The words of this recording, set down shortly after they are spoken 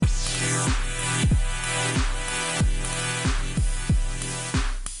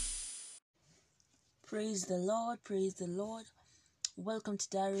Praise the Lord, praise the Lord. Welcome to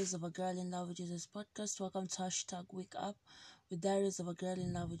Diaries of a Girl in Love with Jesus podcast. Welcome to #Wake Up with Diaries of a Girl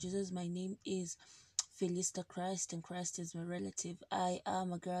in Love with Jesus. My name is Felista Christ, and Christ is my relative. I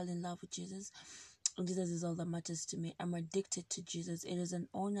am a girl in love with Jesus, and Jesus is all that matters to me. I'm addicted to Jesus. It is an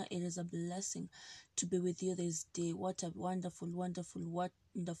honor, it is a blessing to be with you this day. What a wonderful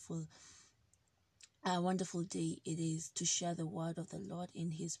day it is to share the word of the Lord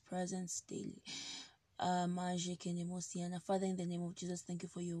in his presence daily. Father, in the name of Jesus, thank you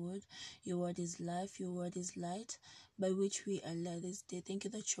for your word. Your word is life, your word is light, by which we are led this day. Thank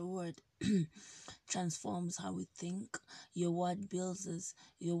you that your word transforms how we think. Your word builds us,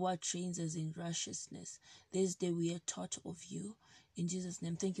 your word trains us in righteousness. This day we are taught of you. In Jesus'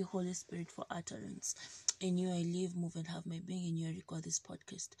 name, thank you, Holy Spirit, for utterance. In you I live, move, and have my being. In you I record this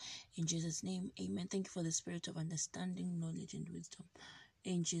podcast. In Jesus' name, amen. Thank you for the spirit of understanding, knowledge, and wisdom.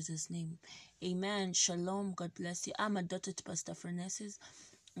 In Jesus' name, amen. Shalom. God bless you. I'm a daughter to Pastor Furnaces.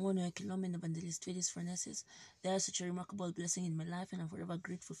 One of and evangelist Felix Furnaces. They are such a remarkable blessing in my life, and I'm forever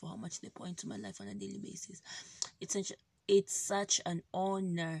grateful for how much they pour into my life on a daily basis. It's such an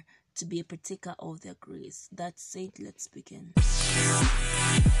honor to be a partaker of their grace. That said, let's begin.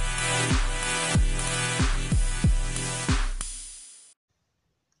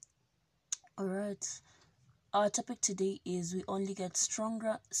 All right. Our topic today is we only get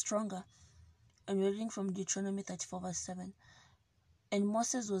stronger. And we're reading from Deuteronomy 34 verse 7. And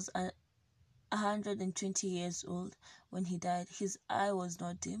Moses was 120 years old when he died. His eye was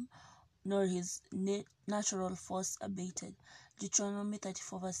not dim, nor his natural force abated. Deuteronomy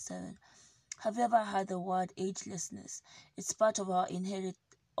 34 verse 7. Have you ever heard the word agelessness? It's part of our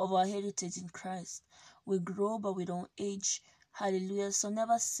heritage in Christ. We grow, but we don't age. Hallelujah. So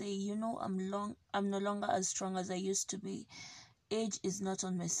never say, I'm no longer as strong as I used to be. Age is not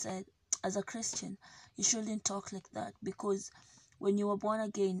on my side. As a Christian, you shouldn't talk like that, because when you were born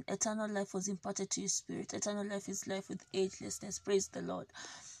again, eternal life was imparted to your spirit. Eternal life is life with agelessness. Praise the Lord.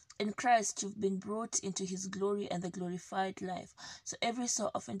 In Christ, you've been brought into his glory and the glorified life. So every so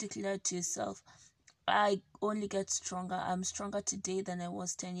often declare to yourself, I only get stronger. I'm stronger today than I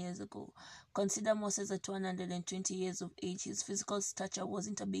was 10 years ago. Consider Moses at 120 years of age. His physical stature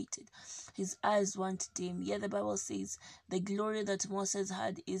wasn't abated. His eyes weren't dim. Yet the Bible says the glory that Moses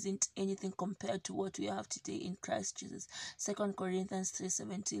had isn't anything compared to what we have today in Christ Jesus. 2 Corinthians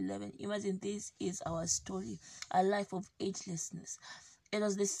 3:7-11. Imagine this is our story, a life of agelessness. It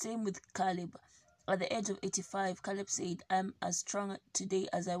was the same with Caleb. At the age of 85, Caleb said, I'm as strong today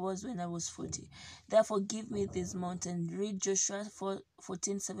as I was when I was 40. Therefore, give me this mountain. Read Joshua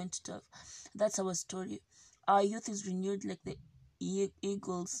 14:7-12. That's our story. Our youth is renewed like the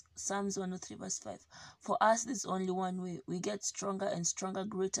eagles. Psalms 103 verse 5. For us, there's only one way. We get stronger and stronger,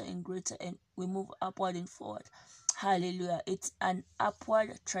 greater and greater, and we move upward and forward. Hallelujah. It's an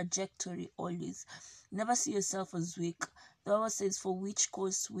upward trajectory always. Never see yourself as weak. The Bible says, for which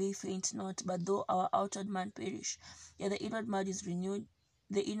cause we faint not, but though our outward man perish, yet the inward man is renewed.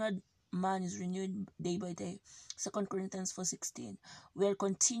 The inward man is renewed day by day. 2 Corinthians 4:16. We are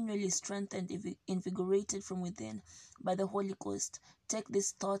continually strengthened, invigorated from within by the Holy Ghost. Take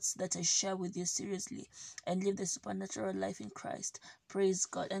these thoughts that I share with you seriously and live the supernatural life in Christ. Praise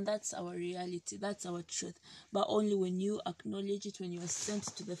God. And that's our reality. That's our truth. But only when you acknowledge it, when you are sent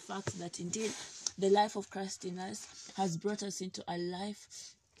to the fact that indeed the life of Christ in us has brought us into a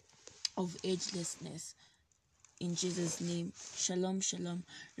life of agelessness. In Jesus' name, shalom, shalom.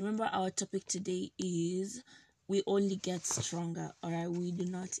 Remember, our topic today is we only get stronger. All right, we do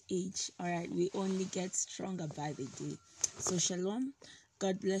not age. All right, we only get stronger by the day. So shalom.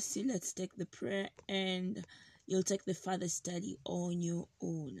 God bless you. Let's take the prayer, and you'll take the further study on your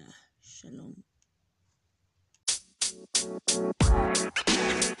own. Shalom.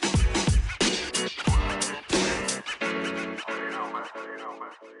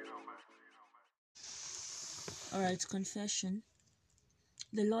 Alright, confession.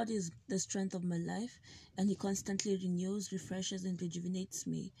 The Lord is the strength of my life, and he constantly renews, refreshes, and rejuvenates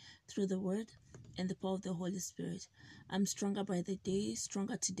me through the word and the power of the Holy Spirit. I'm stronger by the day,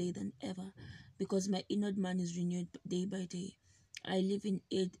 stronger today than ever, because my inward man is renewed day by day. I live in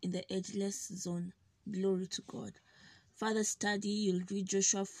the ageless zone. Glory to God. Further study, you'll read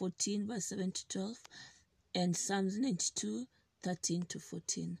Joshua 14 verse 7-12 and Psalms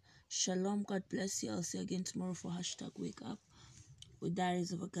 92:13-14. Shalom. God bless you. I'll see you again tomorrow for #Wake Up with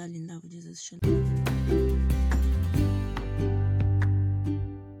Diaries of a Girl in Love with Jesus. Shalom.